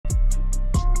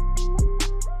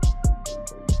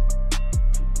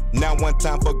Now one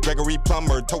time for Gregory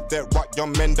Plumber. Tote that rock,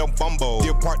 young men don't fumble.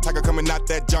 Deer Park Tiger coming out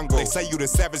that jungle. They say you the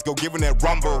savage, go giving that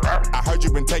rumble. I heard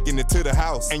you been taking it to the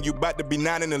house, and you about to be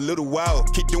 9 in a little while.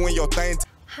 Keep doing your thing.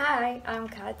 Hi, I'm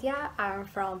Katia. I'm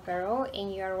from Peru,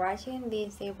 and you're watching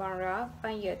DC Bon Rob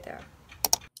on YouTube.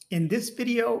 In this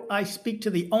video, I speak to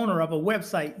the owner of a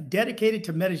website dedicated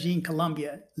to Medellin,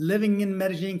 Colombia, living in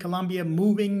Medellin, Colombia,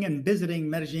 moving and visiting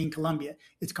Medellin, Colombia.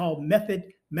 It's called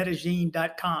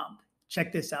methodmedellin.com.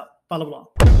 Check this out. Follow along.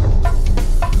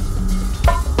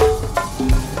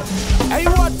 Hey,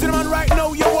 you watching, man? Right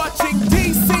now, you're watching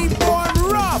DC Bon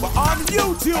Rob on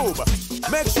YouTube.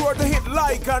 Make sure to hit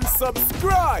like and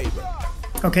subscribe.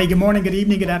 Okay, good morning, good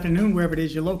evening, good afternoon, wherever it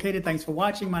is you're located. Thanks for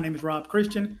watching. My name is Rob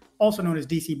Christian, also known as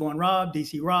DC Born Rob,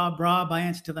 DC Rob. I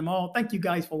answer to them all. Thank you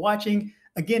guys for watching.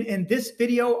 Again, in this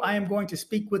video, I am going to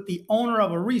speak with the owner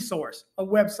of a resource, a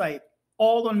website,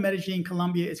 all on Medellin,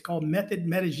 Colombia. It's called Method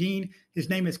Medellin. His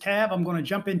name is Cav. I'm going to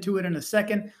jump into it in a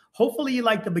second. Hopefully you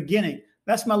like the beginning.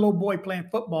 That's my little boy playing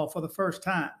football for the first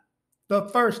time. The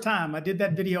first time. I did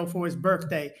that video for his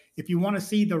birthday. If you want to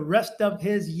see the rest of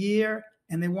his year,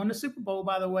 and they won the Super Bowl,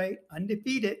 by the way,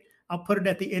 undefeated, I'll put it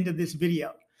at the end of this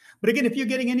video. But again, if you're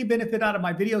getting any benefit out of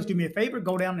my videos, do me a favor,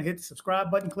 go down and hit the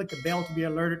subscribe button, click the bell to be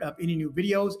alerted of any new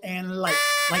videos, and like.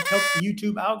 Like helps the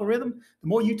YouTube algorithm. The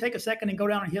more you take a second and go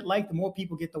down and hit like, the more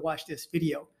people get to watch this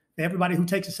video. For everybody who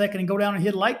takes a second and go down and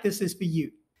hit like, this is for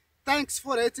you. Thanks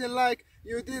for hitting like.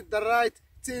 You did the right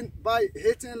thing by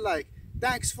hitting like.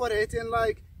 Thanks for hitting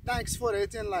like. Thanks for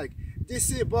hitting like.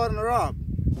 DC Born Rob.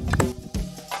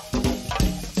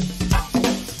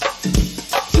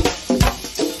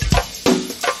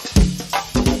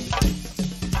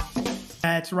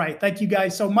 That's right. Thank you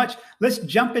guys so much. Let's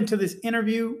jump into this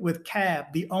interview with Cab,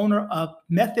 the owner of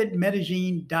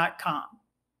methodmedellin.com.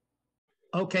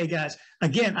 Okay, guys.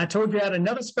 Again, I told you I had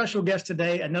another special guest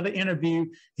today, another interview.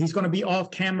 He's going to be off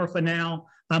camera for now.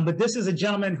 But this is a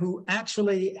gentleman who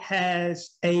actually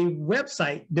has a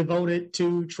website devoted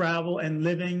to travel and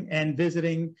living and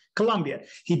visiting Colombia.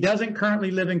 He doesn't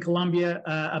currently live in Colombia.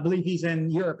 I believe he's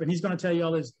in Europe, and he's going to tell you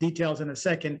all his details in a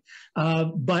second.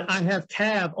 But I have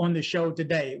Cav on the show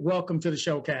today. Welcome to the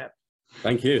show, Cav.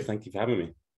 Thank you. Thank you for having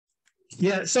me.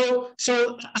 Yeah, so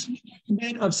I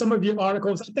read of some of your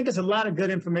articles. I think there's a lot of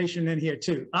good information in here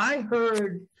too. I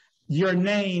heard your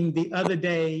name the other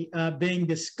day being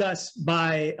discussed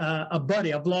by a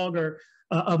buddy, a vlogger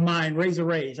of mine, Razor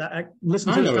Rays. I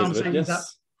listened to his conversations.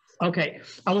 Yes. Okay,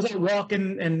 I was out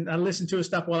walking and I listened to his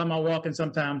stuff while I'm out walking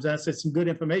sometimes. I said some good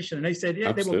information, and they said, yeah,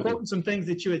 Absolutely. they were quoting some things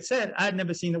that you had said. I'd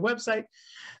never seen the website,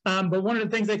 but one of the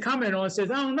things they commented on says,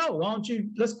 I don't know, why don't you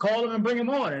let's call him and bring him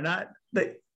on? And I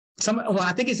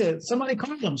think he said somebody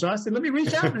called him, so I said, let me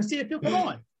reach out and see if he'll come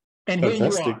on. And here you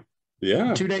are.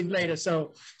 Yeah. 2 days later,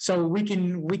 so we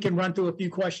can run through a few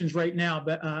questions right now,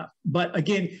 but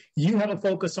again, you have a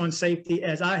focus on safety,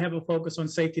 as I have a focus on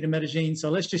safety to Medellin. So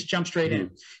let's just jump straight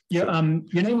in. Your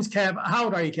name is Cav. How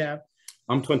old are you, Cav?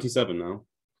 I'm 27 now.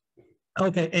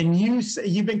 Okay, and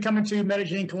you've been coming to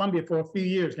Medellin, Colombia for a few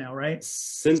years now, right?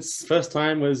 Since first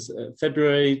time was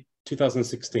February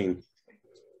 2016.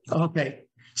 Okay,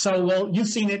 so well, you've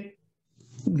seen it.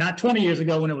 Not 20 years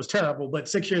ago when it was terrible, but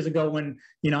 6 years ago when,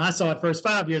 I saw it first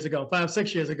 5 years ago,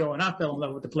 6 years ago, and I fell in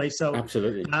love with the place. So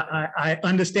Absolutely. I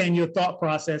understand your thought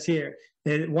process here,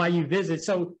 why you visit.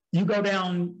 So you go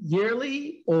down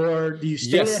yearly, or do you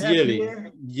stay Yes, there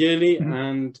yearly.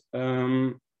 Mm-hmm.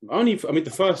 And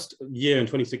the first year in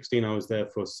 2016, I was there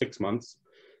for 6 months.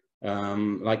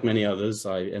 Like many others,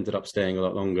 I ended up staying a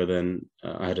lot longer than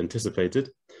I had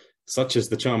anticipated. Such is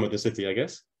the charm of the city, I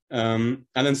guess. And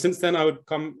then since then, I would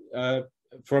come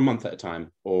for a month at a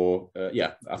time, or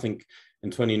I think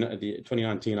in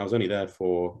 2019, I was only there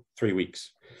for 3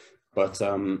 weeks. But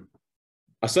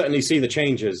I certainly see the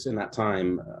changes in that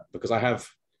time because I have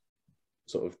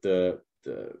sort of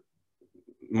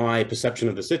my perception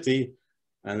of the city,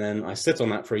 and then I sit on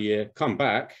that for a year, come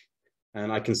back,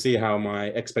 and I can see how my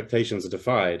expectations are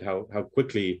defied, how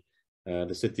quickly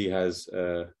the city has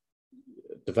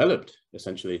developed,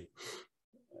 essentially.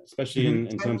 Especially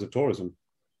in terms of tourism.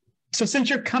 So since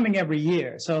you're coming every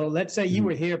year, so let's say you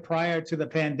were here prior to the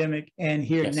pandemic and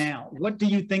here Yes. now, what do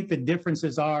you think the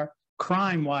differences are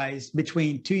crime-wise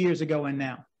between 2 years ago and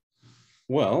now?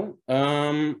 Well,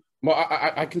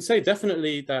 I can say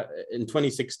definitely that in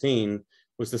 2016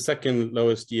 was the second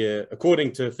lowest year,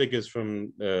 according to figures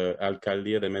from the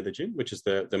Alcaldía de Medellin, which is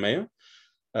the mayor.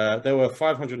 There were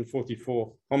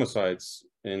 544 homicides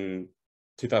in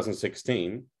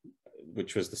 2016,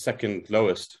 which was the second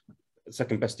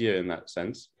best year in that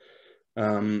sense.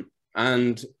 And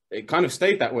it kind of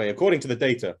stayed that way according to the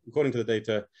data.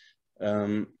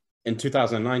 In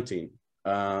 2019.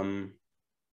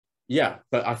 Yeah,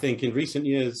 but I think in recent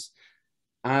years,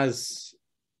 as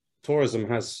tourism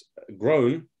has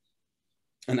grown,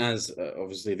 and as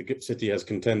obviously the city has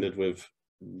contended with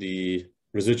the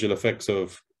residual effects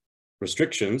of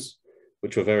restrictions,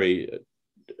 which were very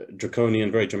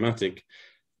draconian, very dramatic,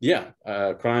 yeah,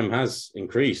 crime has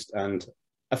increased. And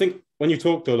I think when you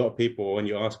talk to a lot of people, when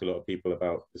you ask a lot of people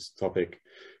about this topic,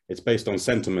 it's based on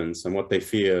sentiments and what they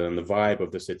feel and the vibe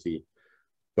of the city.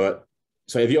 But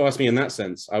so if you ask me in that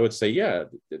sense, I would say, yeah,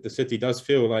 the city does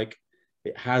feel like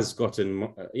it has gotten,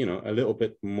 you know, a little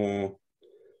bit more,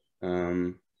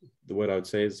 the word I would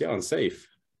say is, yeah, unsafe.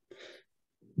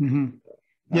 Mm-hmm.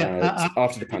 Yeah,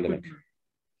 after the pandemic.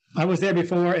 I was there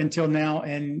before until now,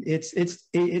 and it's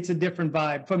a different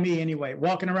vibe for me anyway.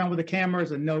 Walking around with a camera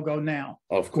is a no-go now.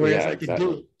 Of course, whereas yeah, I could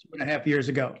do it 2.5 years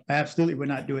ago. I absolutely would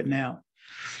not do it now.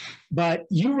 But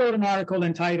you wrote an article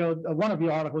entitled, one of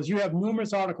your articles, you have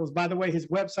numerous articles. By the way, his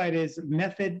website is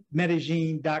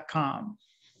methodmedellin.com.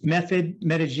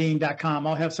 Methodmedellin.com.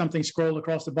 I'll have something scroll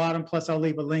across the bottom, plus I'll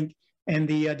leave a link in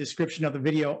the description of the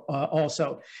video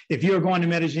also. If you're going to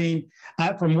Medellin,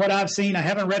 from what I've seen, I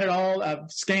haven't read it all.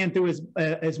 I've scanned through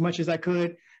as much as I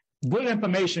could. Good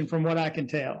information from what I can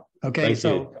tell. Okay,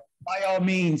 so by all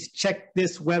means, check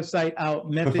this website out,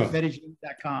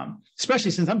 methodmedellin.com,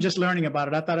 especially since I'm just learning about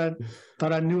it. I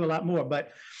thought I knew a lot more.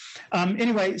 But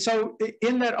anyway, so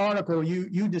in that article,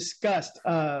 you discussed,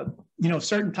 you know,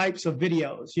 certain types of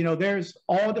videos. You know, there's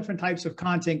all different types of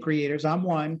content creators. I'm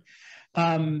one.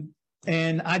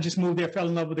 And I just moved there, fell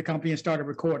in love with the company, and started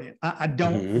recording. I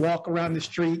don't walk around the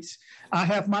streets. I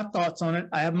have my thoughts on it.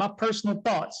 I have my personal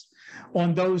thoughts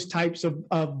on those types of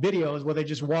videos where they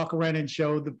just walk around and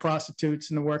show the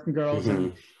prostitutes and the working girls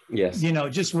and, you know,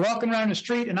 just walking around the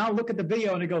street. And I'll look at the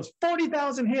video and it goes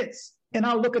 40,000 hits. And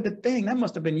I'll look at the thing. That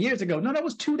must have been years ago. No, that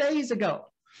was 2 days ago.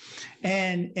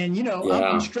 And you know,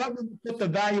 I'm struggling to put the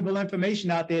valuable information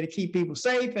out there to keep people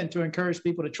safe and to encourage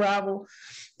people to travel.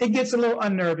 It gets a little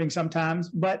unnerving sometimes,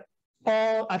 but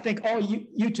I think all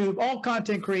YouTube, all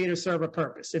content creators serve a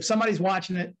purpose. If somebody's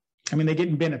watching it, I mean, they're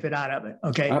getting benefit out of it.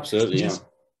 Okay. Absolutely. Just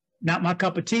not my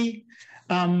cup of tea.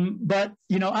 But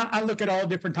you know, I look at all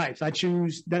different types. I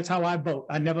choose, that's how I vote.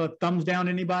 I never thumbs down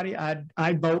anybody.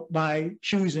 I vote by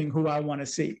choosing who I want to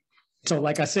see. So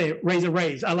like I said,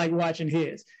 Raise. I like watching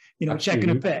his, you know, Checking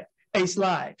a Pet, Ace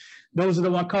Live. Those are the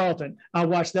one, Carlton. I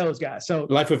watch those guys. So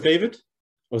Life of David?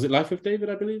 Was it Life of David,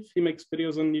 I believe? He makes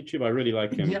videos on YouTube. I really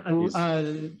like him. Yeah,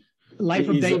 Life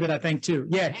of David, I think, too.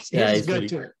 Yeah, he's good, really,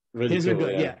 too. Really his cool, are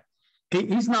good, yeah.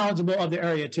 He's knowledgeable of the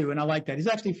area, too, and I like that. He's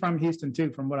actually from Houston,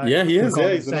 too, from what I he is.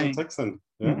 Yeah, he's a Texan.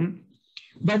 Yeah.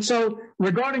 But so,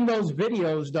 regarding those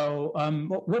videos, though,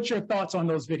 what's your thoughts on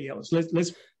those videos?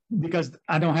 Let's because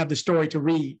I don't have the story to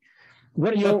read.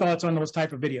 What are your thoughts on those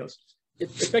type of videos?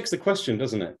 It begs the question,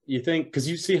 doesn't it? You think, because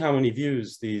you see how many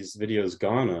views these videos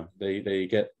garner. They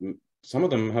get, some of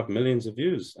them have millions of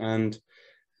views. And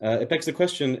it begs the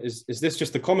question, is this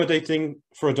just accommodating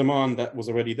for a demand that was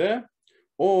already there?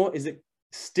 Or is it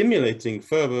stimulating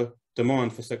further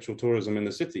demand for sexual tourism in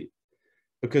the city?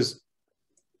 Because,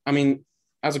 I mean,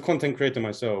 as a content creator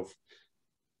myself,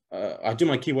 I do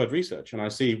my keyword research and I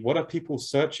see what are people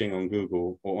searching on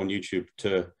Google or on YouTube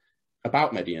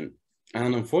about Medellin.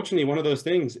 And unfortunately, one of those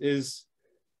things is,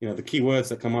 you know, the keywords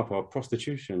that come up are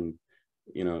prostitution,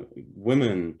 you know,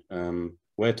 women,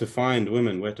 where to find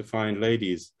women, where to find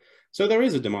ladies. So there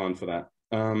is a demand for that.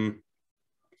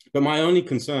 But my only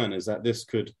concern is that this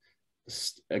could,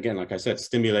 again, like I said,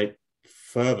 stimulate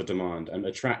further demand and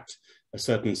attract a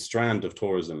certain strand of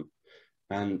tourism.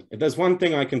 And if there's one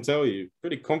thing I can tell you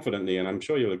pretty confidently, and I'm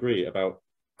sure you'll agree, about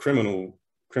criminal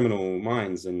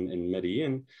minds in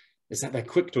Medellin, is that they're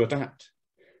quick to adapt.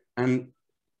 And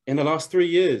in the last 3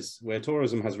 years, where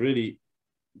tourism has really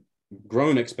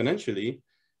grown exponentially,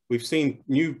 we've seen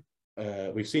new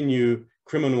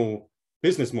criminal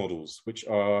business models, which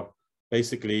are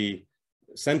basically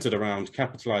centered around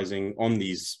capitalizing on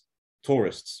these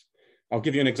tourists. I'll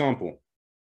give you an example.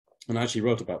 And I actually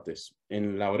wrote about this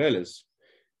in Laureles.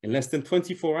 In less than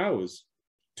 24 hours,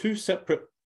 2 separate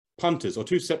punters or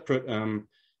 2 separate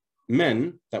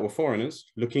men that were foreigners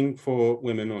looking for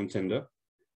women on Tinder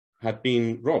had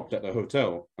been robbed at the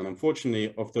hotel. And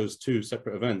unfortunately, of those 2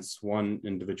 separate events, one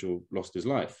individual lost his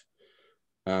life.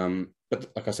 But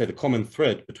like I say, the common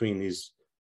thread between these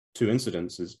two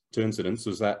incidents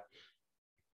was that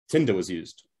Tinder was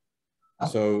used.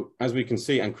 So as we can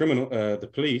see, and the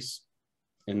police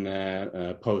in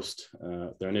their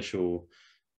their initial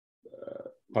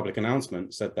public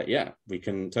announcement said that, yeah, we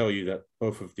can tell you that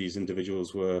both of these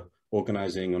individuals were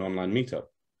organizing an online meetup.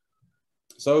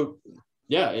 So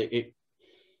yeah, a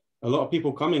lot of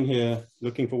people coming here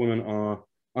looking for women are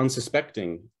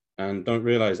unsuspecting and don't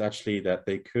realize actually that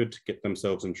they could get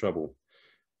themselves in trouble.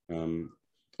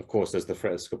 Of course, there's the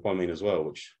threat of scopolamine as well,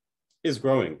 which is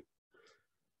growing.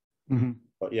 Mm-hmm.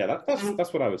 But yeah,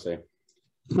 that's what I would say.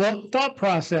 Well, thought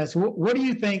process. What do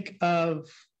you think of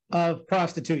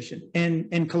prostitution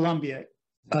in Colombia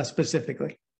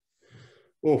specifically?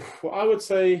 Well, I would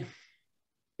say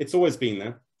it's always been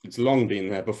there. It's long been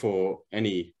there before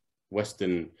any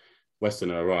Westerner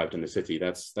arrived in the city.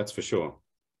 That's for sure.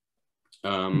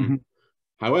 Mm-hmm.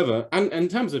 However, and in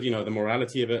terms of, you know, the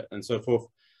morality of it and so forth,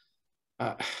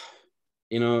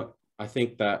 you know, I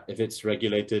think that if it's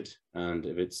regulated and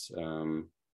if it's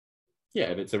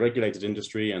if it's a regulated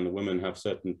industry and the women have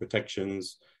certain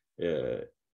protections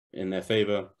in their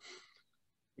favor,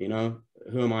 you know,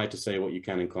 who am I to say what you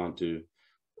can and can't do?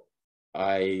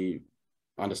 I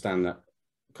understand that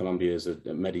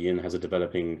Medellin has a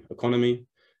developing economy,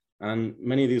 and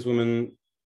many of these women,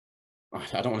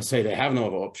 I don't want to say they have no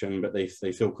other option, but they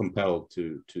feel compelled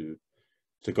to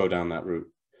go down that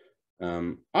route.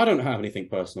 I don't have anything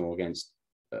personal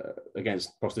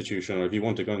against prostitution, or if you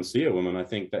want to go and see a woman, I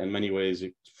think that in many ways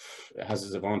it has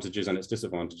its advantages and its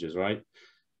disadvantages, right?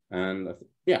 And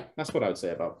yeah, that's what I would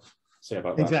say about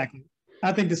that. Exactly.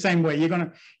 I think the same way.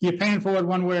 You're paying for it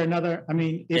one way or another. I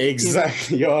mean,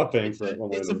 exactly. You are paying for it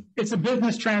one way or another. It's a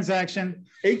business transaction.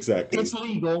 Exactly. It's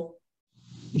legal.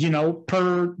 You know,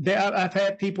 I've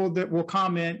had people that will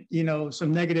comment, you know,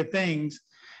 some negative things.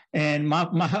 And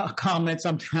my comment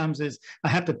sometimes is I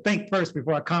have to think first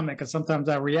before I comment, because sometimes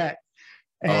I react.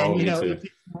 And, you know, if you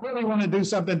really want to do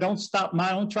something, don't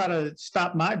try to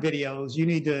stop my videos. You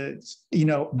need to, you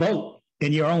know, vote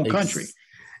in your own country.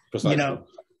 Precisely. You know,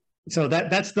 so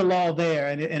that's the law there,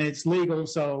 and it's legal.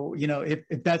 So, you know, if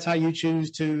that's how you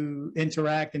choose to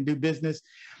interact and do business,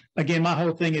 again, my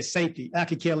whole thing is safety. I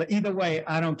could kill it either way.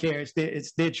 I don't care.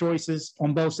 It's their choices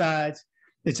on both sides.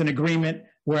 It's an agreement.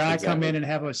 Where I come in and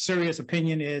have a serious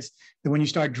opinion is that when you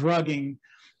start drugging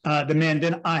the men,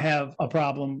 then I have a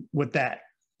problem with that.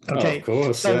 Okay. Oh, of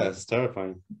course, so, yeah, it's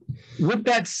terrifying. With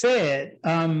that said,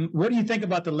 what do you think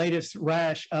about the latest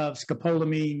rash of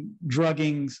scopolamine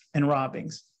druggings and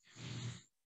robbings?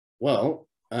 Well,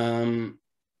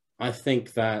 I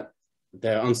think that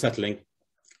they're unsettling,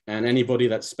 and anybody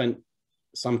that's spent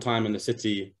some time in the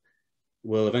city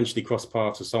will eventually cross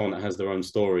paths with someone that has their own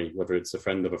story, whether it's a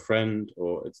friend of a friend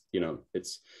or it's, you know,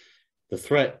 it's the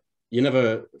threat. You're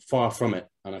never far from it.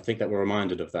 And I think that we're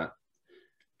reminded of that.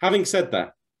 Having said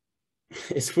that,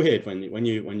 it's weird when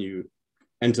you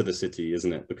enter the city,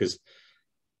 isn't it? Because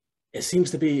it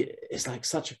seems to be, it's like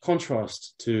such a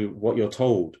contrast to what you're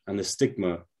told and the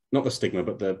stigma, not the stigma,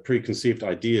 but the preconceived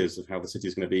ideas of how the city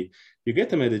is going to be. You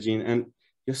get to Medellin and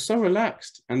you're so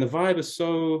relaxed and the vibe is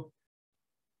so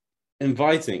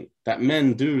inviting that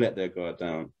men do let their guard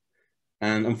down.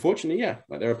 And unfortunately, yeah,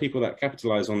 like there are people that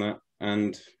capitalize on that,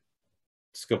 and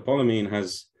scopolamine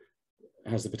has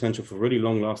the potential for really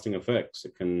long-lasting effects.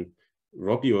 It can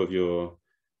rob you of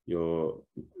your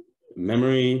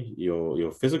memory,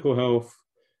 your physical health.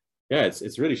 Yeah,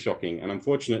 it's really shocking. And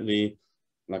unfortunately,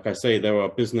 like I say, there are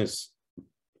business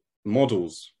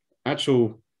models,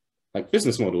 actual like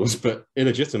business models, but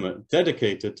illegitimate,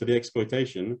 dedicated to the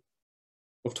exploitation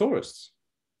of tourists.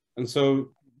 And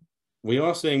so we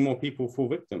are seeing more people fall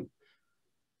victim.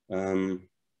 And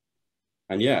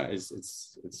yeah,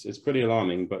 it's pretty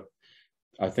alarming, but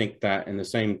I think that in the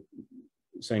same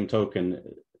token,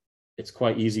 it's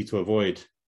quite easy to avoid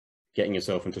getting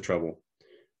yourself into trouble.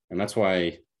 And that's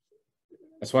why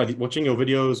watching your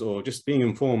videos or just being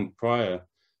informed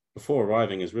before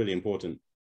arriving is really important,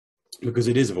 because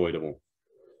it is avoidable.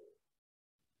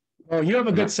 Well, you have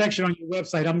a good section on your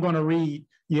website. I'm going to read.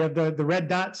 You have the red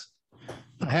dots.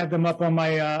 I have them up on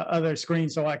my other screen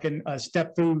so I can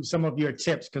step through some of your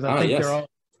tips, because I think they're all.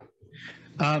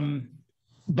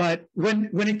 But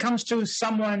when it comes to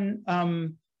someone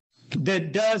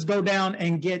that does go down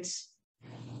and gets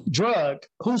drugged,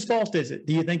 whose fault is it?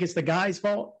 Do you think it's the guy's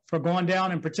fault for going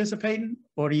down and participating,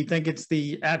 or do you think it's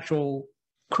the actual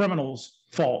criminal's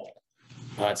fault?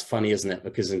 Oh, it's funny, isn't it?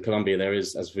 Because in Colombia there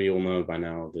is, as we all know by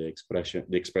now, the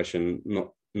expression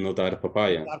no dar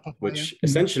papaya, which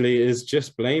essentially is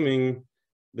just blaming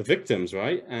the victims,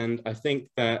 right? And I think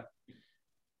that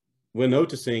we're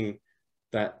noticing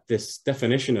that this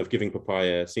definition of giving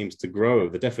papaya seems to grow.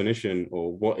 The definition,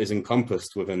 or what is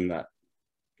encompassed within that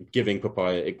giving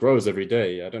papaya, it grows every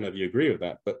day. I don't know if you agree with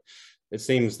that, but it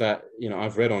seems that, you know,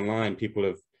 I've read online, people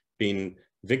have been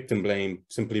victim blame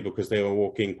simply because they were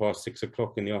walking past 6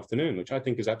 o'clock in the afternoon, which I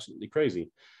think is absolutely crazy.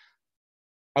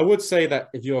 I would say that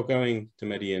if you're going to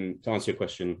Medellin, to answer your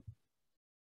question,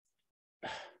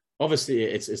 obviously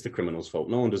it's the criminal's fault.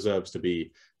 No one deserves to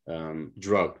be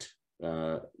drugged,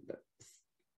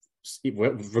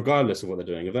 regardless of what they're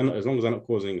doing. If they're not, as long as they're not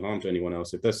causing harm to anyone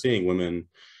else, if they're seeing women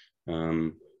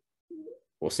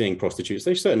or seeing prostitutes,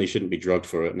 they certainly shouldn't be drugged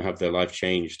for it and have their life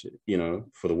changed, you know,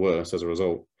 for the worse as a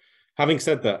result. Having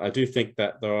said that, I do think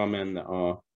that there are men that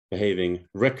are behaving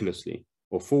recklessly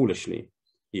or foolishly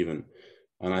even.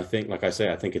 And I think, like I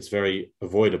say, I think it's very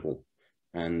avoidable.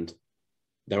 And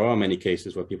there are many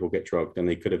cases where people get drugged and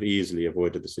they could have easily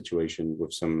avoided the situation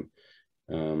with some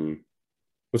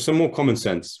more common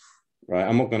sense, right?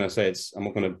 I'm not going to say I'm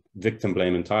not going to victim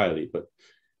blame entirely, but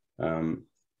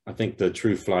I think the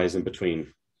truth lies in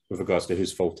between with regards to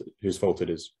whose fault it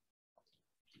is.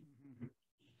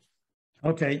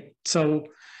 Okay, so,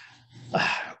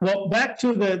 well, back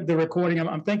to the recording.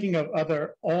 I'm thinking of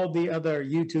all the other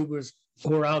YouTubers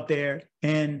who are out there,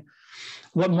 and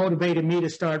what motivated me to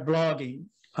start blogging.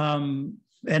 And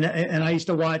I used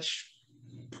to watch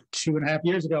 2.5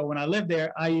 years ago when I lived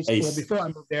there. Before I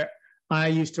moved there, I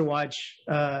used to watch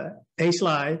Ace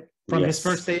Live from his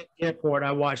first day at the airport.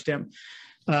 I watched him.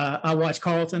 I watched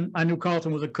Carlton. I knew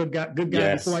Carlton was a good guy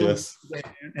before I was there,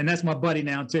 and that's my buddy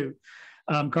now too.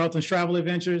 Carlton's Travel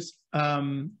Adventures.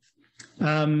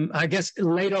 I guess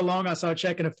later along I saw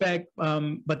Check and Effect,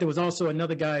 but there was also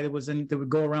another guy that would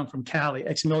go around from Cali,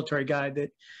 ex-military guy that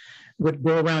would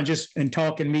go around just and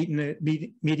talk and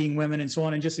meeting women and so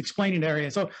on and just explaining the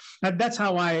area. So that's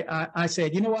how I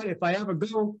said, you know what, if I ever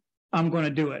go, I'm going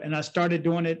to do it. And I started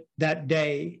doing it that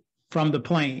day from the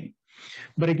plane.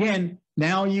 But again,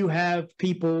 now you have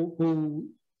people who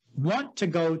want to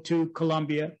go to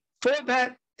Colombia for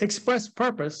that express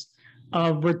purpose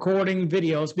of recording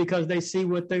videos because they see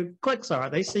what the clicks are.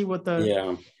 They see what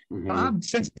the I've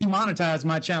since demonetized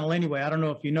my channel anyway. I don't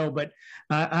know if you know, but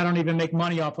I don't even make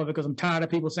money off of it because I'm tired of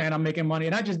people saying I'm making money.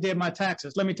 And I just did my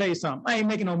taxes. Let me tell you something. I ain't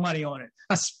making no money on it.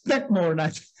 I spent more than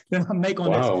I make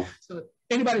on this. So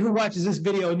anybody who watches this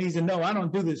video needs to know I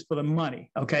don't do this for the money.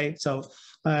 Okay, so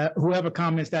whoever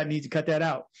comments that needs to cut that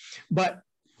out. But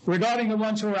regarding the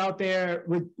ones who are out there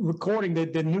recording,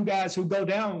 the new guys who go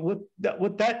down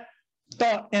with that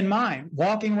thought in mind,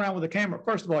 walking around with a camera.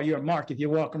 First of all, you're a mark if you're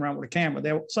walking around with a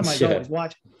camera. Somebody's always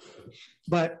watching.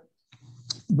 But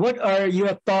what are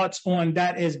your thoughts on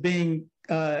that as being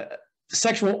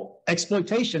sexual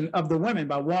exploitation of the women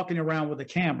by walking around with a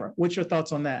camera? What's your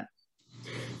thoughts on that?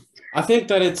 I think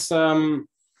that it's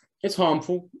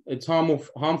harmful. It's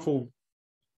harmful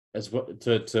as well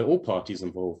to all parties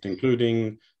involved,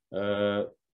 including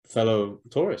fellow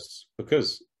tourists,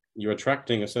 because you're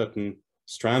attracting a certain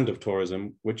strand of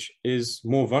tourism which is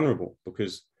more vulnerable,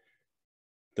 because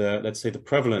let's say the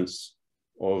prevalence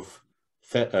of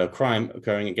crime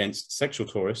occurring against sexual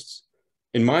tourists,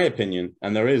 in my opinion,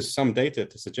 and there is some data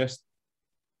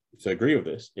to agree with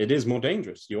this, it is more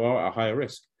dangerous. You are at a higher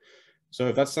risk. So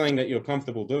if that's something that you're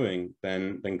comfortable doing,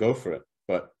 then go for it.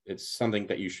 But it's something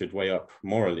that you should weigh up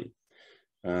morally.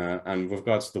 And with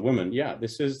regards to the women, yeah,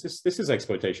 this is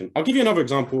exploitation. I'll give you another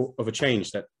example of a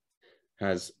change that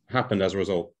has happened as a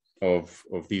result of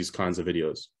these kinds of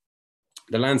videos.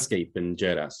 The landscape in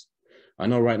Gracias. I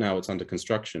know right now it's under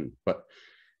construction, but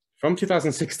from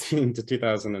 2016 to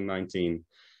 2019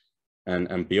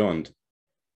 and beyond,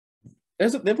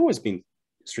 they've always been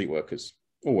street workers.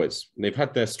 Always. They've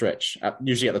had their stretch,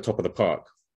 usually at the top of the park,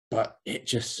 but it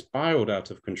just spiraled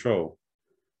out of control.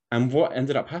 And what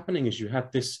ended up happening is you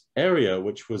had this area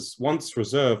which was once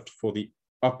reserved for the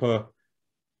upper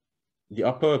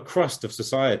crust of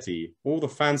society. All the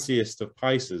fanciest of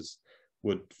países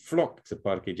would flock to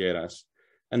Parque Gracias.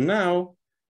 And now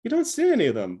you don't see any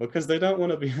of them because they don't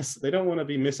want to be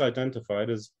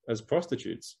misidentified as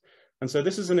prostitutes. And so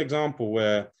this is an example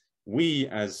where we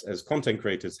as content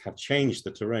creators have changed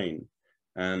the terrain,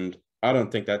 and I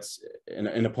don't think that's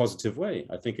in a positive way.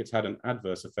 I think it's had an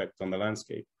adverse effect on the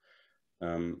landscape.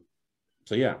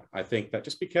 So yeah, I think that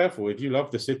just be careful. If you love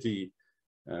the city,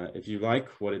 if you like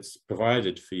what it's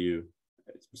provided for you,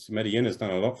 Medellin has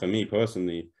done a lot for me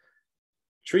personally.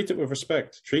 Treat it with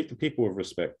respect. Treat the people with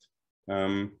respect.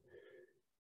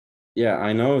 Yeah,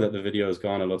 I know that the video has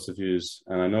garnered lots of views,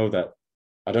 and I know that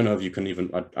I don't know if you can even,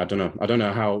 I don't know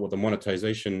what the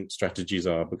monetization strategies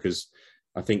are, because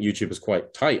I think YouTube is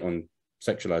quite tight on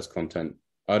sexualized content.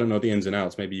 I don't know the ins and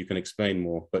outs. Maybe you can explain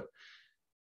more, but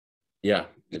yeah,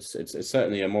 it's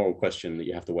certainly a moral question that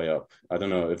you have to weigh up. I don't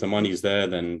know if the money's there,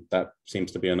 then that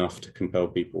seems to be enough to compel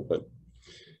people, but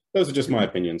those are just my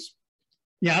opinions.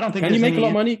 Yeah, I don't think. Can you make a lot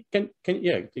of money? Yeah,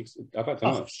 I'd like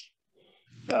to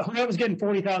know. Whoever's getting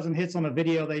 40,000 hits on a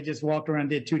video they just walked around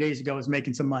did 2 days ago is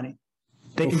making some money.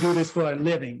 They can do this for a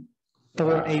living.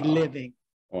 A living.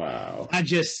 Wow.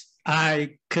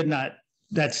 I could not.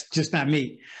 That's just not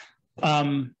me.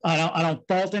 I don't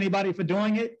fault anybody for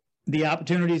doing it. The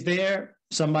opportunity's there.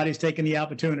 Somebody's taking the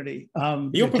opportunity.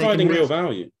 You're providing real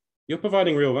value. You're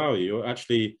providing real value. You're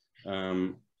actually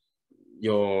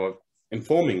you're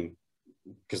informing,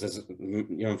 because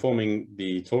you're informing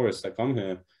the tourists that come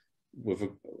here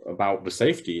about the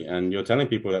safety, and you're telling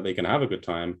people that they can have a good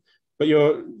time, but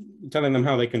you're telling them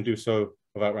how they can do so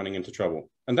without running into trouble.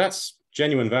 And that's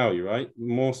genuine value, right?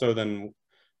 More so than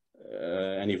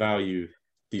any value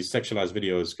these sexualized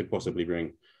videos could possibly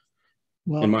bring.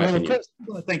 Well, in my opinion. I'm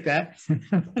going to think that.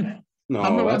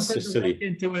 No, that's just silly.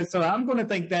 Into it, so I'm going to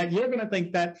think that. You're going to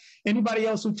think that. Anybody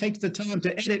else who takes the time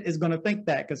to edit is going to think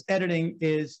that, because editing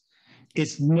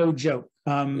it's no joke.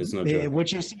 It's no joke.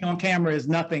 What you see on camera is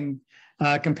nothing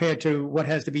compared to what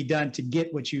has to be done to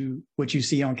get what you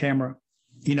see on camera,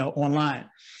 online.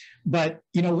 But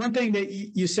one thing that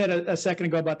you said a second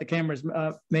ago about the cameras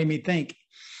made me think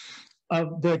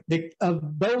of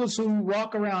those who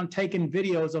walk around taking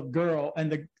videos of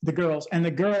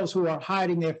the girls who are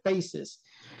hiding their faces.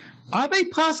 Are they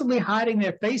possibly hiding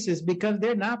their faces because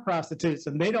they're not prostitutes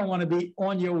and they don't want to be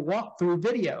on your walkthrough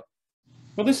video?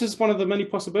 Well, this is one of the many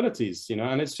possibilities,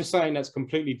 and it's just something that's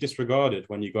completely disregarded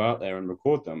when you go out there and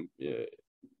record them.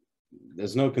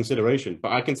 There's no consideration.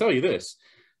 But I can tell you this,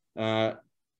 the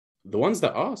ones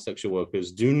that are sexual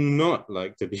workers do not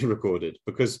like to be recorded,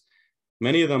 because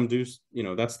many of them do,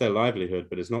 that's their livelihood,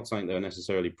 but it's not something they're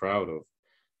necessarily proud of.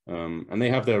 And they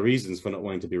have their reasons for not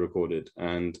wanting to be recorded.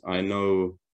 And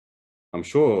I'm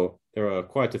sure there are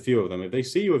quite a few of them. If they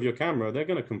see you with your camera, they're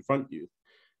going to confront you.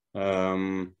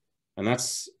 And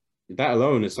that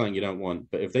alone is something you don't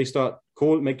want. But if they start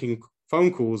making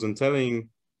phone calls and telling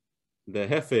their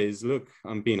jefes, look,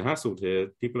 I'm being hassled here,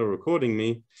 people are recording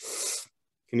me,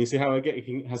 can you see how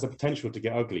it has the potential to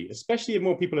get ugly? Especially if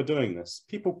more people are doing this.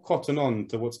 People cotton on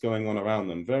to what's going on around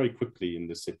them very quickly in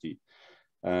the city.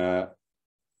 I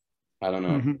don't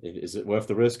know. Mm-hmm. Is it worth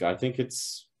the risk? I think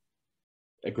it's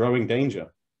a growing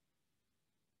danger.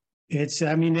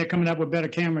 They're coming up with better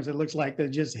cameras. It looks like they're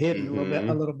just hidden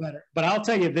a little better. But I'll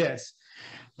tell you this.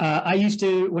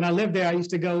 When I lived there, I used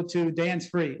to go to Dance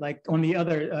Free, like on the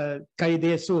other Calle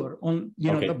de Sur,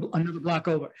 another block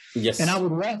over. Yes. And I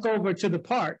would walk over to the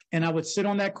park and I would sit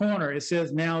on that corner. It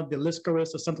says now the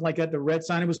Liscaris or something like that, the red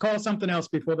sign. It was called something else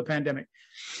before the pandemic.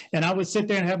 And I would sit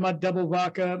there and have my double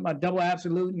vodka, my double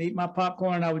absolute, and eat my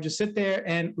popcorn. And I would just sit there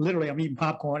and literally I'm eating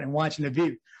popcorn and watching the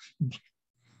view.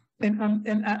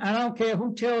 And I don't care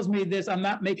who tells me this, I'm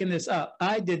not making this up.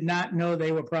 I did not know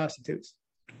they were prostitutes.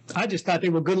 I just thought they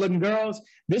were good-looking girls.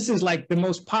 This is like the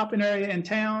most popular area in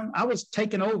town. I was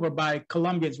taken over by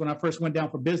Colombians when I first went down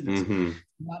for business. Mm-hmm.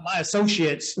 My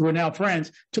associates, who are now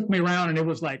friends, took me around, and it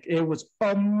was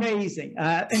amazing.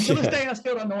 And to this day, I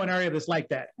still don't know an area that's like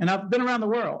that. And I've been around the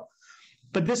world,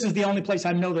 but this is the only place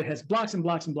I know that has blocks and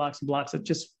blocks and blocks and blocks of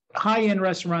just high-end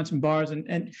restaurants and bars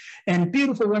and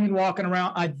beautiful women walking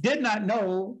around. I did not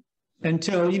know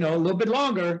until, a little bit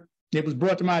longer, it was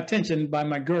brought to my attention by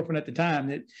my girlfriend at the time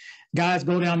that guys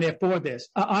go down there for this.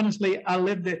 Honestly, I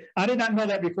lived there. I did not know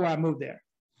that before I moved there.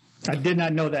 I did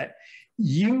not know that.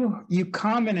 You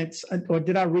commented, or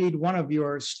did I read one of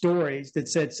your stories that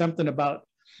said something about,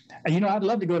 I'd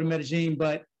love to go to Medellin,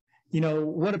 but,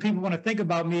 what do people want to think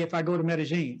about me if I go to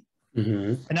Medellin?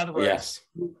 Mm-hmm. In other words, yes.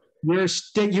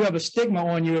 You have a stigma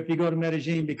on you if you go to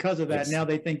Medellin because of that. Yes. Now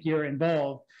they think you're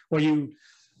involved or you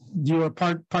are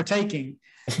partaking.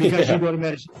 Because you go to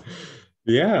Medellin.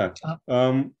 Yeah,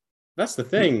 that's the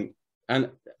thing, and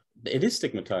it is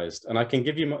stigmatized. And I can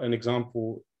give you an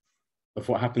example of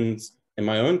what happens in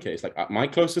my own case. Like my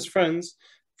closest friends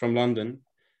from London,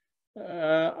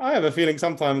 I have a feeling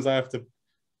sometimes I have to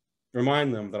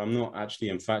remind them that I'm not actually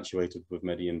infatuated with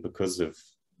Medellin because of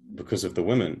the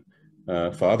women.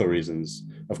 For other reasons.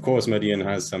 Of course, Medellin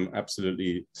has some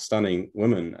absolutely stunning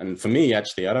women. And for me,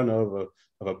 actually, I don't know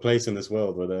of a place in this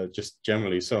world where there are just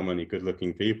generally so many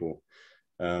good-looking people.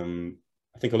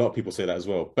 I think a lot of people say that as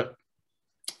well. But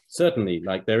certainly,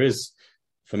 like there is,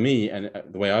 for me, and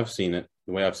the way I've seen it,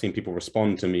 the way I've seen people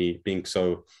respond to me being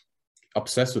so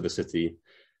obsessed with the city,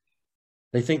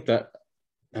 they think that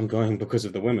I'm going because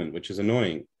of the women, which is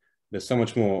annoying. There's so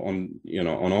much more on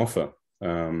offer.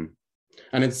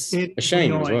 And it's a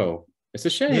shame as well. It's a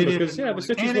shame because the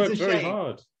city's worked very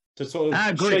hard to sort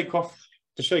of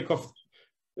shake off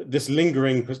this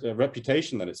lingering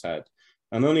reputation that it's had.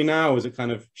 And only now is it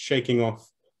kind of shaking off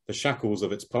the shackles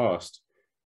of its past.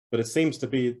 But it seems to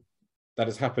be that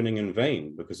is happening in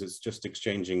vain, because it's just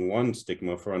exchanging one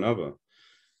stigma for another.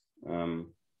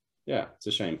 Yeah, it's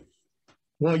a shame.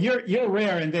 Well, you're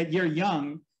rare in that you're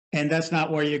young, and that's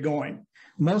not where you're going.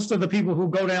 Most of the people who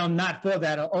go down not for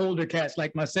that are older cats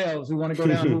like myself, who want to go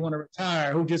down, who want to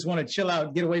retire, who just want to chill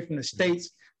out, get away from the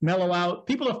States, mellow out.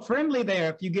 People are friendly there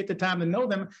if you get the time to know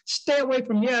them. Stay away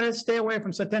from Yara, stay away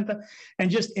from Setenta, and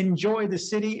just enjoy the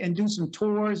city and do some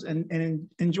tours and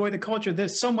enjoy the culture.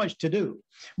 There's so much to do.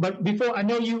 But before, I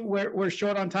know we're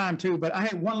short on time too, but I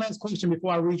had one last question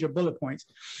before I read your bullet points.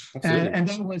 And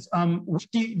that was,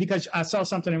 because I saw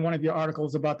something in one of your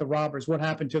articles about the robbers, what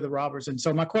happened to the robbers. And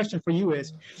so my question for you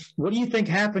is, what do you think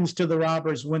happens to the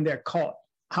robbers when they're caught?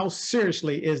 How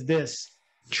seriously is this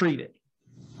treated?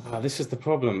 This is the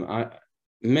problem.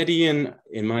 Medellin,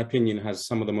 in my opinion, has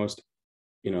some of the most,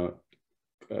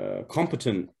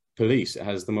 competent police. It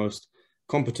has the most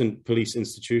competent police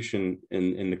institution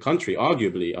in the country,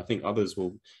 arguably. I think others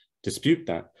will dispute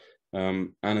that.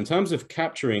 And in terms of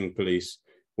capturing police,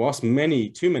 whilst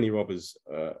too many robbers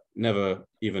never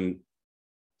even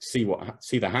see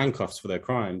the handcuffs for their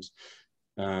crimes,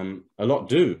 a lot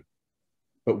do.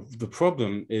 But the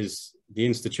problem is the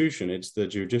institution. It's the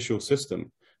judicial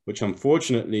system, which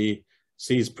unfortunately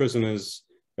sees prisoners,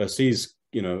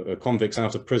 convicts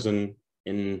out of prison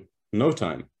in no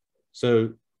time.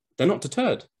 So they're not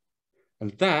deterred.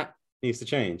 And that needs to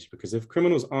change, because if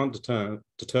criminals aren't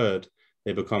deterred,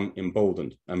 they become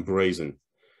emboldened and brazen.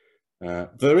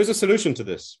 There is a solution to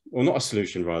this, or not a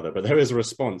solution rather, but there is a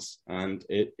response, and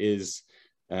it is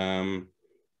the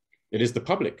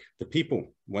public, the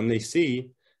people. When they see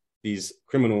these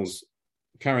criminals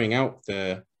carrying out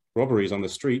their robberies on the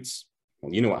streets,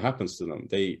 well, you know what happens to them.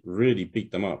 They really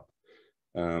beat them up,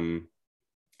 and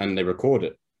they record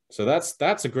it. So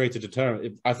that's a greater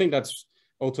deterrent. I think that's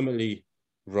ultimately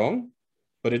wrong,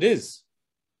 but it is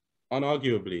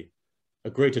unarguably a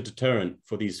greater deterrent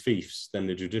for these thieves than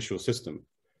the judicial system,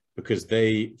 because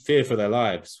they fear for their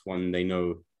lives when they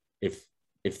know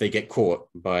if they get caught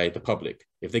by the public.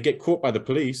 If they get caught by the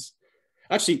police,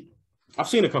 actually, I've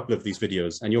seen a couple of these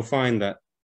videos, and you'll find that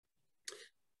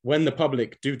when the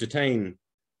public do detain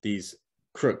these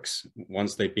crooks,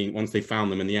 once they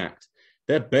found them in the act,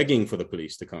 they're begging for the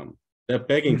police to come. They're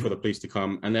begging for the police to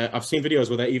come. And I've seen videos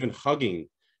where they're even hugging,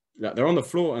 they're on the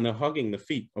floor and they're hugging the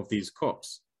feet of these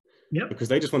cops. Yep. Because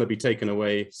they just want to be taken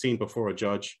away, seen before a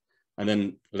judge, and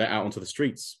then let out onto the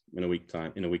streets in a week's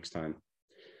time.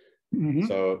 Mm-hmm.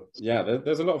 So yeah,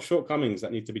 there's a lot of shortcomings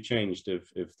that need to be changed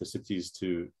if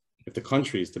the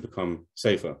country is to become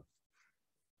safer.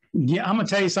 Yeah, I'm gonna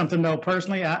tell you something though.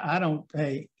 Personally, I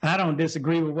don't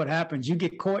disagree with what happens. You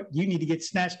get caught, you need to get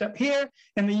snatched up. Here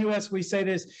in the U.S., we say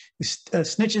this: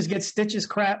 snitches get stitches.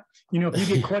 Crap. If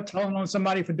you get caught telling on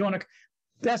somebody for doing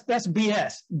that's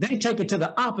BS. They take it to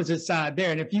the opposite side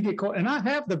there. And if you get caught, and I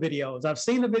have the videos, I've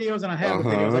seen the videos, and I have the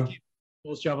videos. I can't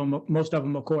most of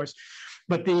them, of course.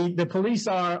 But the police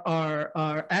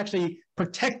are actually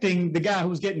protecting the guy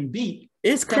who's getting beat.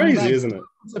 It's crazy, isn't it?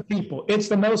 The people. It's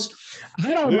the most.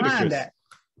 I don't mind that.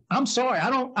 I'm sorry. I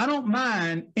don't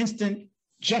mind instant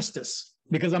justice,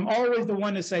 because I'm always the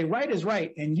one to say right is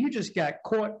right, and you just got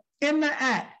caught in the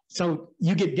act, so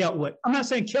you get dealt with. I'm not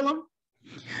saying kill them.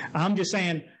 I'm just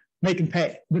saying make them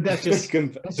pay. But that's just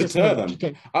deter them.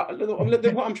 Okay.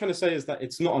 What I'm trying to say is that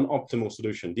it's not an optimal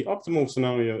solution. The optimal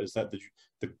scenario is that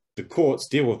the courts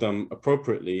deal with them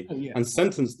appropriately and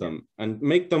sentence them and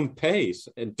make them pay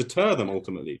and deter them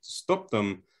ultimately, to stop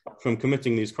them from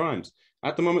committing these crimes.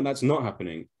 At the moment, that's not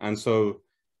happening. And so,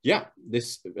 yeah,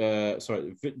 this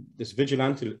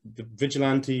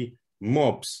vigilante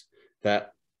mobs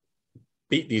that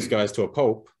beat these guys to a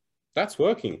pulp, that's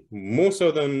working more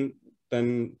so than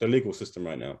the legal system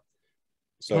right now.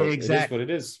 So exactly. It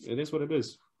is what it is. It is what it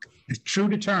is. It's true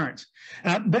deterrence.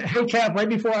 But hey, Cav, right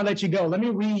before I let you go, let me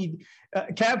read.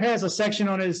 Cav has a section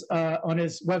on his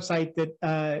website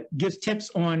that gives tips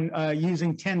on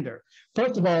using Tinder.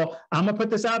 First of all, I'm gonna put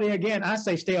this out here again. I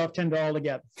say stay off Tinder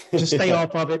altogether. Just stay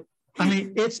off of it. I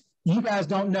mean, you guys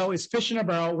don't know. It's fish in a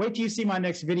barrel. Wait till you see my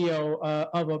next video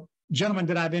of a gentleman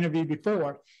that I've interviewed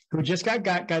before who just got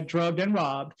drugged and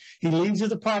robbed. He leaves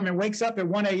his apartment, wakes up at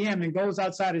 1 a.m. and goes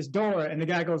outside his door, and the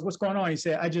guy goes, "What's going on?" He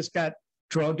said, "I just got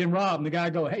drugged and robbed." And the guy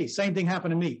go, "Hey, same thing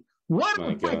happened to me." What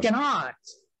are the freaking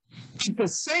odds? It's the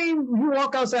same. You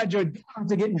walk outside your door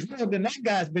to getting drugged, and that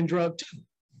guy's been drugged too.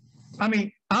 I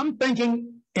mean, I'm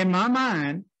thinking in my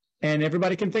mind, and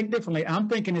everybody can think differently, I'm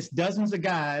thinking it's dozens of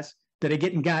guys that are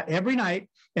getting got every night,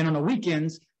 and on the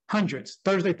weekends, hundreds.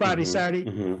 Thursday, Friday,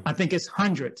 Saturday, I think it's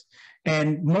hundreds.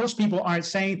 And most people aren't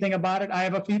saying anything about it. I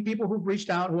have a few people who've reached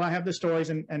out who I have the stories,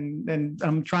 and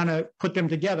I'm trying to put them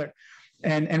together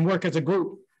and work as a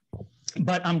group.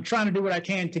 But I'm trying to do what I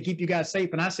can to keep you guys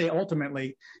safe. And I say,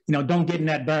 ultimately, you know, don't get in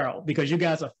that barrel, because you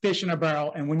guys are fish in a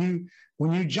barrel. And when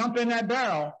you jump in that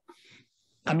barrel,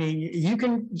 I mean, you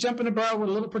can jump in a barrel with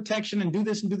a little protection and do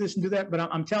this and do this and do that. But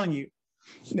I'm telling you,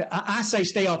 I say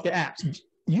stay off the apps.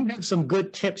 You have some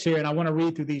good tips here, and I want to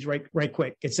read through these right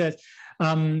quick. It says,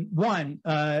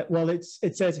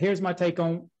 it says, here's my take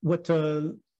on what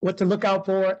to look out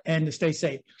for and to stay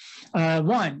safe.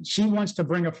 One, she wants to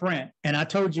bring a friend. And I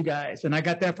told you guys, and I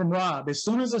got that from Rob. As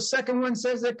soon as the second one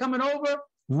says they're coming over,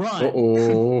 run.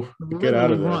 Get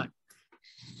out of there. Run.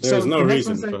 There's no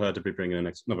reason for her to be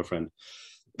bringing another friend.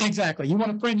 Exactly. You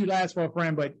want a friend, you ask for a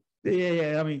friend, but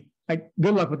yeah, I mean,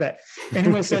 good luck with that.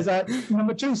 Anyway, it says,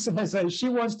 number two says she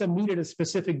wants to meet at a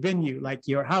specific venue, like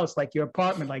your house, like your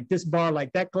apartment, like this bar,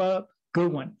 like that club.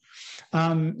 Good one.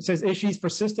 Says if she's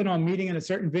persistent on meeting in a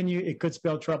certain venue, it could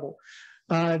spell trouble.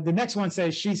 The next one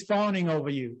says she's fawning over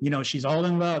you. You know, she's all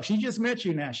in love. She just met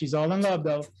you now. She's all in love,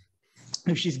 though.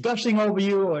 If she's gushing over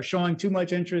you or showing too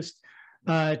much interest,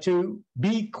 too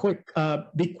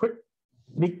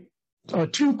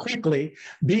quickly,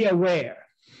 be aware.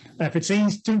 If it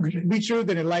seems to be true,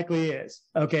 then it likely is.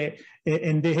 Okay.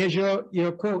 And here's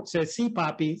your quote. Says, "Sí,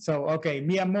 papi." So, okay,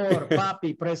 mi amor,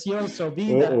 papi, precioso,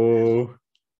 vida.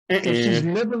 If she's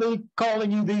literally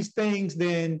calling you these things,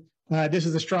 then this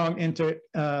is a strong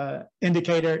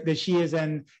indicator that she is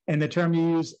and the term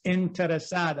you use,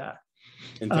 interesada.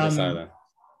 Interesada.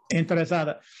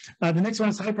 The next one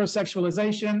is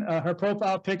hypersexualization. Her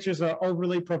profile pictures are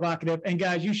overly provocative. And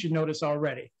guys, you should know this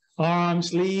already. Arm,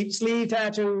 sleeve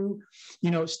tattoo, you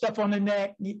know, stuff on the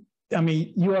neck. I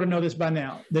mean, you ought to know this by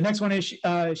now. The next one is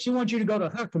she wants you to go to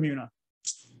her comuna.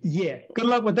 Yeah, good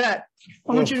luck with that.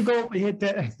 I want you to go over and hit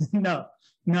that. No.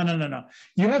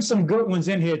 You have some good ones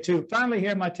in here too. Finally,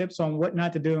 here are my tips on what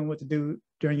not to do and what to do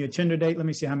during your Tinder date. Let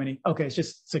me see how many. Okay, it's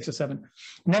just 6 or 7.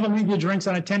 Never leave your drinks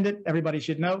unattended. Everybody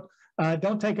should know.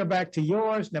 Don't take her back to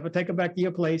yours. Never take her back to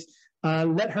your place.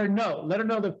 Let her know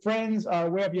that friends are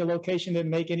aware of your location that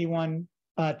make anyone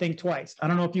think twice. I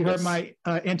don't know if you heard my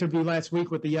interview last week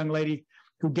with the young lady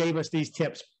who gave us these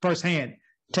tips firsthand.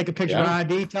 Take a picture of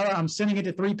ID. Tell her I'm sending it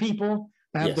to 3 people.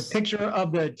 I have the picture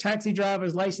of the taxi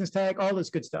driver's license tag, all this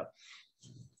good stuff.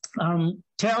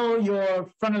 Tell your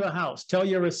front of the house, tell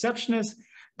your receptionist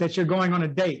that you're going on a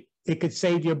date. It could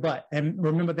save your butt. And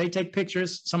remember, they take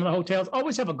pictures. Some of the hotels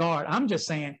always have a guard. I'm just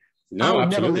saying, I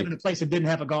would never live in a place that didn't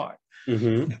have a guard.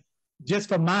 Just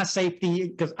for my safety,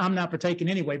 because I'm not partaking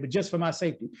anyway, but just for my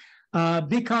safety.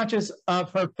 Be conscious of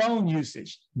her phone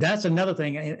usage. That's another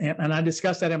thing. And I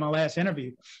discussed that in my last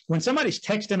interview. When somebody's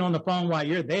texting on the phone while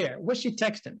you're there, what's she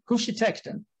texting? Who's she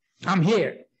texting? I'm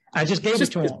here. I just gave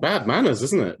it to him. It's bad manners,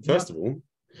 isn't it? First of all.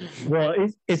 Well,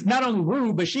 it's not only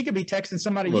rude, but she could be texting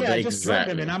somebody, I just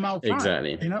drugged him and I'm out front.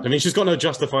 Exactly. You know? I mean, she's got no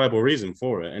justifiable reason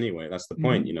for it anyway. That's the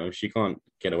point, you know. She can't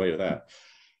get away with that.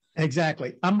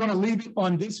 Exactly. I'm going to leave it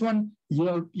on this one.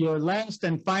 Your last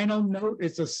and final note,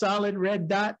 it's a solid red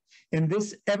dot. And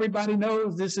this, everybody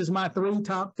knows, this is my 3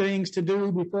 top things to do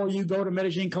before you go to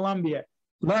Medellin, Colombia.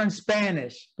 Learn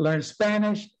Spanish, and learn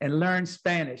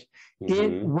Spanish.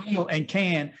 It will and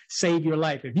can save your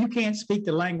life. If you can't speak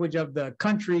the language of the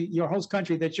country, your host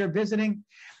country that you're visiting,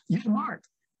 you're marked.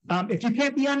 If you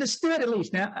can't be understood, at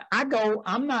least. Now,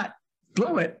 I'm not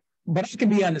fluent, but I can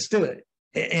be understood.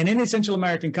 In any Central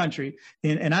American country,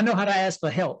 and I know how to ask for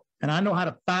help, and I know how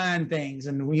to find things,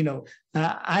 and you know,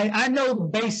 I know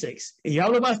the basics. Y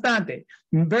hablo bastante.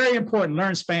 Very important.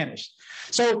 Learn Spanish.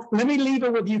 So let me leave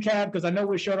it with you, Cab, because I know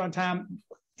we're short on time.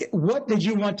 What did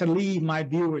you want to leave my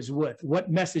viewers with? What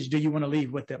message do you want to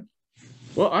leave with them?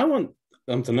 Well, I want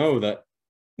them to know that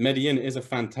Medellin is a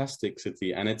fantastic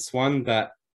city, and it's one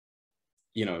that,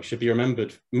 you know, should be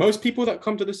remembered. Most people that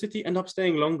come to the city end up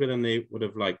staying longer than they would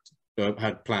have liked.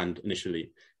 Had planned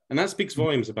initially, and that speaks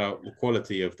volumes about the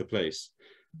quality of the place.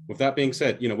 With that being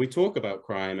said, you know, we talk about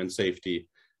crime and safety,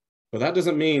 but that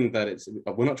doesn't mean that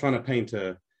we're not trying to paint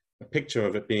a picture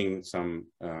of it being some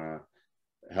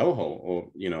hellhole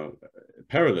or, you know,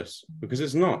 perilous, because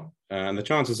it's not. And the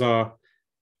chances are,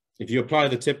 if you apply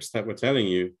the tips that we're telling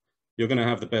you, you're going to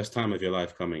have the best time of your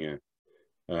life coming in.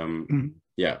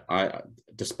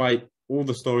 Despite all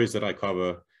the stories that I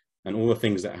cover and all the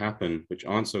things that happen, which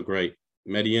aren't so great,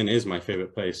 Medellin is my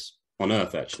favorite place on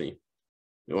earth, actually.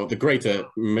 Or the greater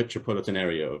metropolitan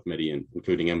area of Medellin,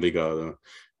 including Envigado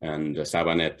and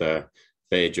Sabaneta,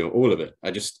 Bello, all of it.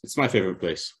 It's my favorite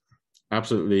place.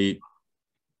 Absolutely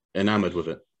enamored with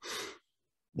it.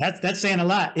 That's saying a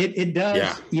lot. It does.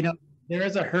 Yeah. You know, there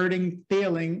is a hurting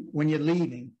feeling when you're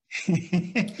leaving.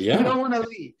 Yeah. You don't want to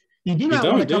leave. You do not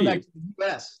want to come back to the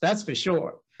U.S. That's for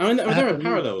sure. I mean, there are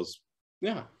parallels.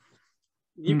 Yeah.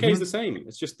 UK is the same.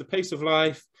 It's just the pace of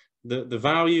life, the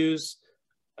values.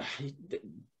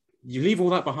 You leave all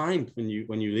that behind when you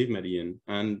leave Medellin,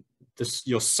 and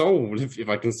your soul, if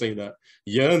I can say that,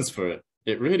 yearns for it.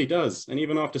 It really does. And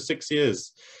even after 6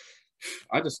 years,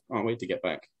 I just can't wait to get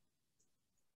back.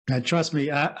 Trust me,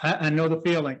 I know the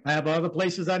feeling. I have other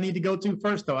places I need to go to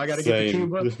first, though. I got to get to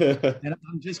Cuba, and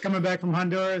I'm just coming back from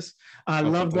Honduras. I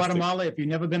love Guatemala. If you've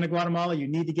never been to Guatemala, you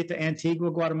need to get to Antigua,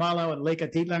 Guatemala, or Lake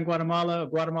Atitlan, Guatemala, or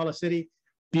Guatemala City.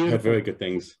 Beautiful. Heard very good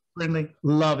things. Friendly.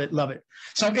 Love it. Love it.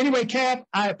 So anyway, Cap,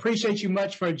 I appreciate you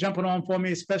much for jumping on for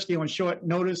me, especially on short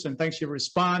notice, and thanks for your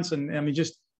response. And I mean,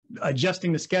 just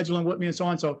adjusting the scheduling with me and so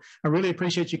on. So I really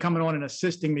appreciate you coming on and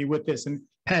assisting me with this and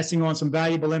passing on some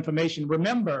valuable information.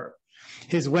 Remember,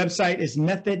 his website is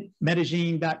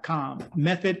methodmedellin.com,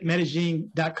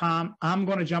 methodmedellin.com. I'm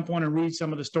going to jump on and read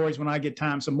some of the stories when I get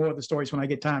time, some more of the stories when I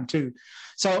get time too.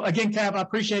 So again, Cav, I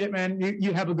appreciate it, man.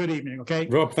 You have a good evening, okay?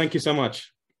 Rob, thank you so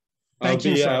much. Thank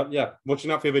you, sir. Yeah, watching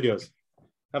out for your videos.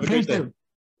 Have a great day.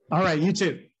 All right, you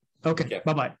too. Okay, yeah.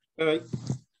 Bye-bye. Bye-bye.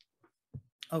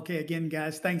 Okay, again,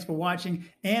 guys, thanks for watching.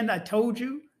 And I told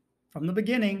you from the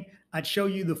beginning, I'd show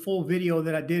you the full video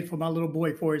that I did for my little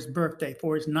boy for his birthday,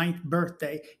 for his 9th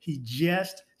birthday. He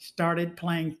just started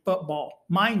playing football.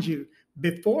 Mind you,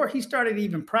 before he started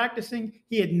even practicing,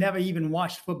 he had never even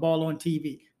watched football on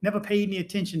TV, never paid any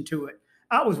attention to it.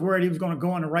 I was worried he was going to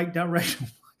go in the right direction,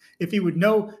 if he would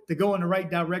know to go in the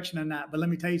right direction or not. But let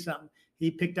me tell you something.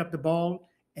 He picked up the ball,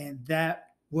 and that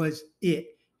was it.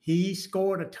 He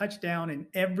scored a touchdown in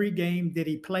every game that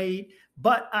he played.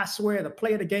 But I swear the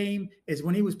play of the game is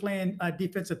when he was playing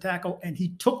defensive tackle and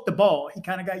he took the ball. He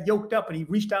kind of got yoked up and he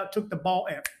reached out, took the ball,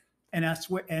 and I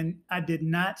swear, and I did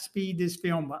not speed this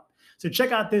film up. So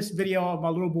check out this video of my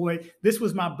little boy. This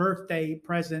was my birthday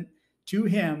present to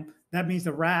him. That means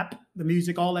the rap, the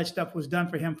music, all that stuff was done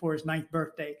for him for his 9th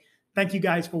birthday. Thank you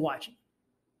guys for watching.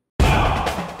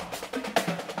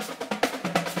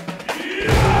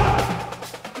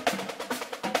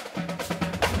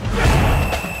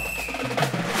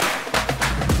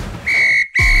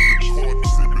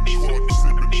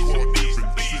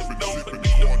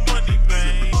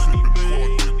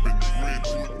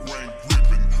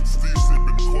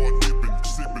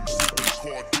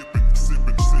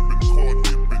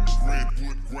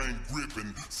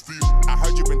 I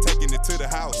heard you been taking it to the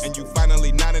house, and you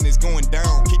finally nodding, it's going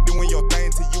down. Keep doing your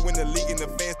thing till you in the league and the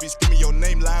fans be screaming your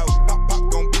name loud. Pop,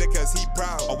 pop, gon' be there cause he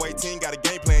proud. Away team got a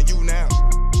game plan, you now.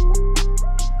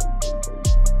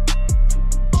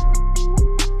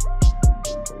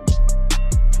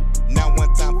 Now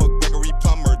one time for Gregory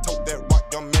Plumber, tote that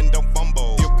rock, young men don't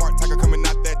fumble. Your part tiger coming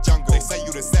out that jungle. They say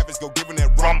you the savage, go giving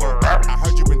that rumble. I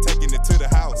heard you been taking it to the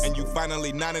house, and you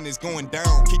finally nodding, it's going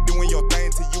down. Keep doing your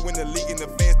thing till you in the league and the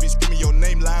fans be screaming your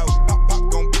name loud. Pop,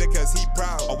 pop, gon' be there cause he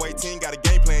proud. Away team got a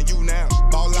game plan, you now.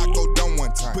 Ball lock, go down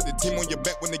one time. Put the team on your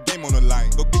back when the game on the line.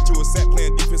 Go get you a set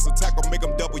playing defensive tackle, make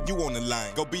them double you on the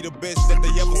line. Go be the best that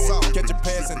they ever saw. Catch a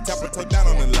pass and tap a toe down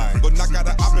on the line. Go knock out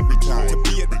an op every time. To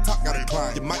be at the top, gotta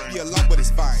climb. You might be alone, but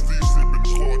it's fine.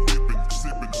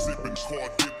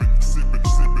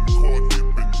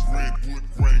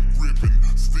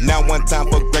 Now one time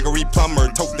for Gregory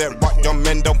Plumber, tote that rock, young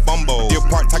men don't fumble. Your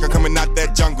part tiger coming out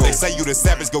that jungle. They say you the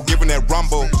savage, go giving that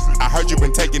rumble. I heard you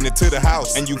been taking it to the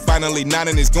house, and you finally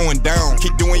nodding, it's going down.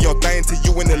 Keep doing your thing till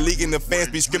you in the league and the fans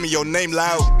be screaming your name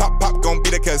loud. Pop, pop, gon'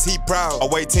 be there cause he proud.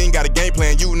 Away team got a game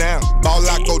plan, you now. Ball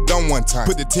lock, go down one time.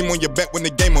 Put the team on your back when the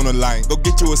game on the line. Go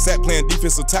get you a set playing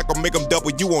defensive tackle, make them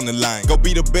double you on the line. Go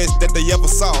be the best that they ever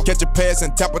saw. Catch a pass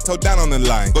and tap a toe down on the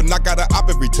line. Go knock out an op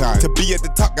every time. To be at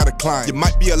the top, gotta climb. You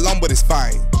might be alone, but it's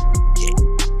fine. Yeah.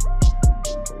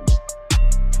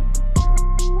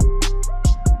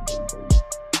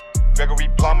 Gregory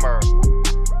Plumber.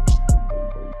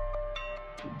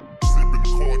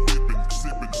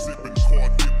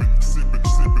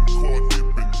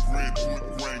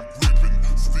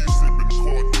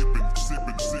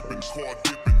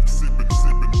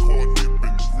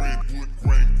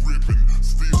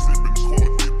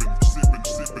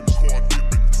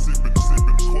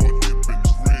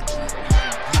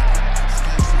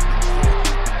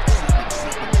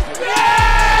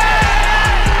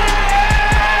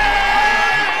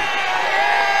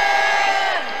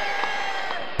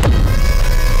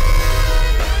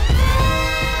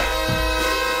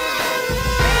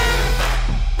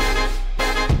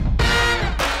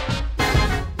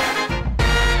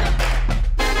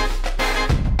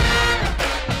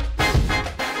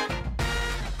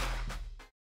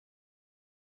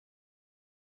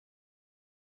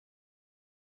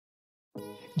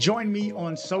 Join me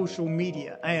on social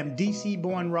media. I am DC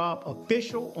Born Rob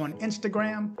Official on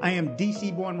Instagram. I am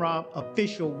DC Born Rob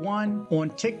Official 1 on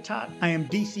TikTok. I am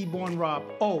DC Born Rob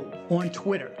O on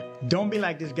Twitter. Don't be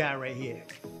like this guy right here.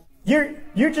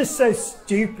 You're just so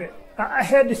stupid. I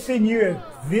had to send you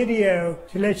a video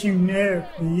to let you know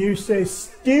you're so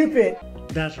stupid.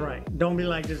 That's right. Don't be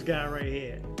like this guy right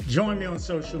here. Join me on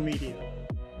social media.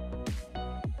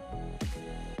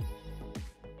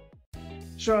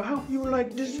 So I hope you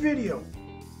liked this video.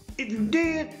 If you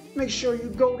did, make sure you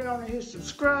go down and hit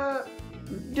subscribe.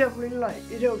 And definitely like.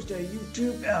 It helps that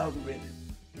YouTube algorithm.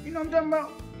 You know what I'm talking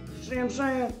about? See what I'm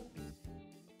saying?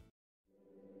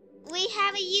 We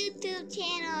have a YouTube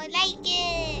channel. Like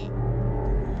it.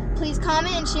 Please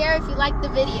comment and share if you liked the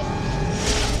video.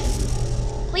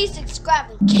 Please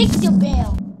subscribe and kick the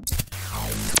bell.